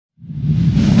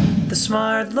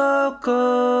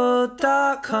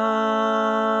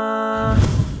TheSmartLocal.com.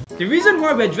 The reason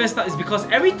why we're dressed up is because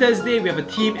every Thursday we have a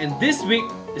theme, and this week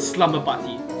is Slumber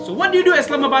Party. So what do you do at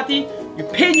Slumber Party? You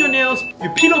paint your nails, you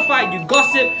pillow fight, you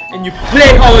gossip, and you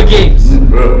play horror games.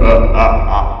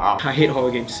 I hate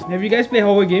horror games. Have you guys played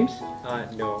horror games?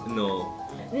 No.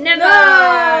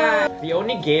 Never! The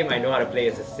only game I know how to play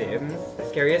is The Sims. The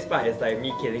scariest part is like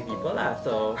me killing people lah,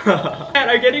 so... And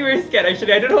I'm getting very scared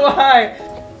actually, I don't know why.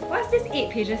 What's this 8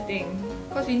 pages thing?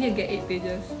 Because we need to get 8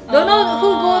 pages. Don't know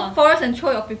who go forest and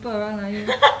throw your people around, are you?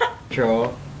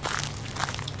 Throw.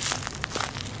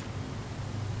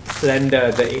 Slender,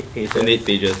 the 8 pages. And 8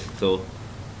 pages, so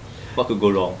what could go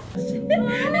wrong?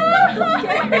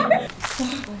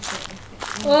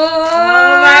 Oh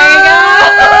my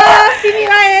god! See me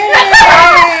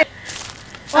right!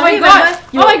 Oh my god!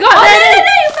 Oh my god!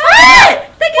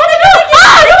 Take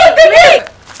it!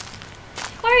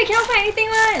 Why we cannot find anything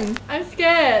one? I'm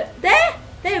scared. There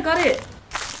you got it.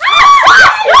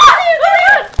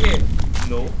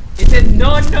 No. It said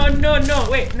no.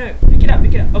 Wait, no. Pick it up.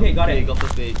 Okay, got Okay, it. you got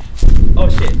first page. Oh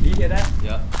shit, did you hear that?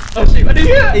 Yeah. Oh shit, what did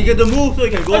you hear? You get the move so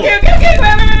you can go. Okay. Wait.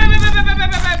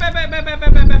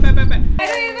 I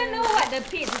don't even know what the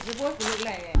page is supposed to look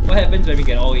like. What happens when we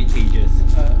get all 8 pages?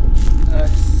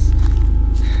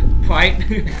 Pride.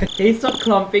 Hey, stop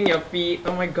clumping your feet.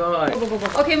 Oh my god.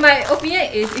 Okay, my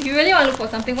opinion is if you really want to look for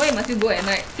something, why must you go at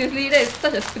night? Seriously, that is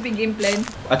such a stupid game plan.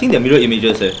 I think they're mirror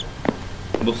images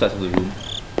both sides of the room.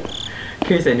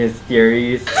 Chris and his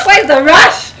theories. Where's the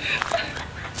rush?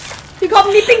 You got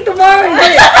meeting tomorrow, is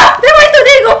it? Then why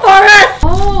today go forest?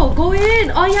 Oh, go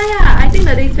in! Oh yeah. I think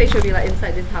the next page should be like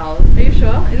inside this house. Are you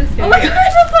sure? It looks scary. Oh my gosh,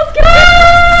 I'm so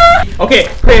scared! Okay,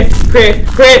 Chris,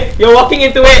 you're walking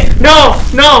into it. No,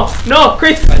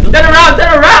 Chris, turn around.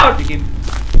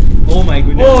 Oh my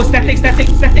goodness. Oh, static,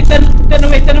 turn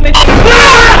away.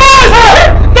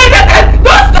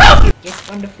 Don't stop! Get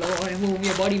on the floor and move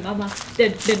your body, mama. You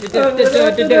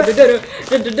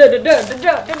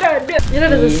know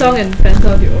there's a song in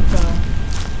Phantom of the Opera.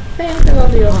 Phantom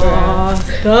of the Opera. Past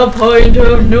the point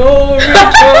of no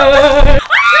return.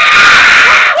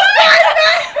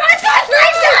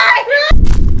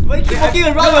 Why you keep walking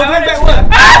around and going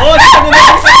backward?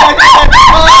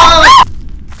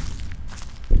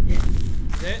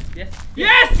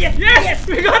 Yes!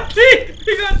 We got 3!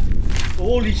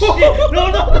 Holy shit!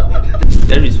 No!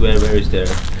 There is where is there?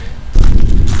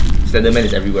 Slenderman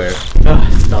is everywhere.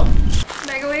 Stop.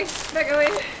 Back away.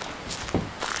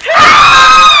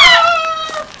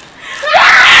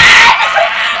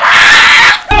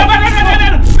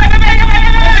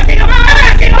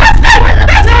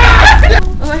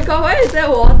 Oh my god, why is there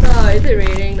water? Is it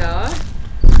raining now?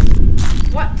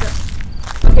 What the?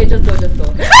 Okay, just go.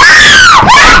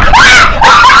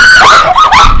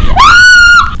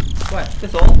 What?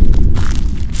 That's all?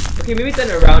 Okay, maybe turn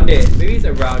around it. Maybe it's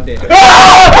around it. What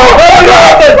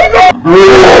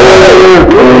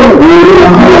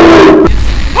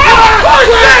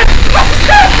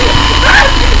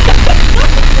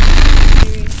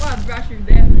a brush with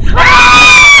them.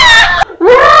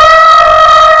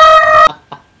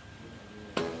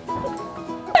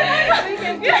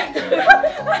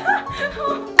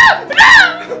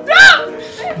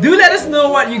 Do let us know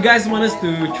what you guys want us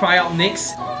to try out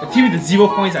next. The team with the 0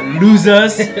 points are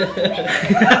losers. Walk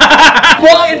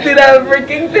into that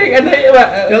freaking thing and then you're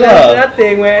like,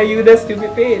 nothing, where are you, that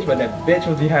stupid page? But that bitch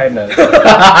was behind us.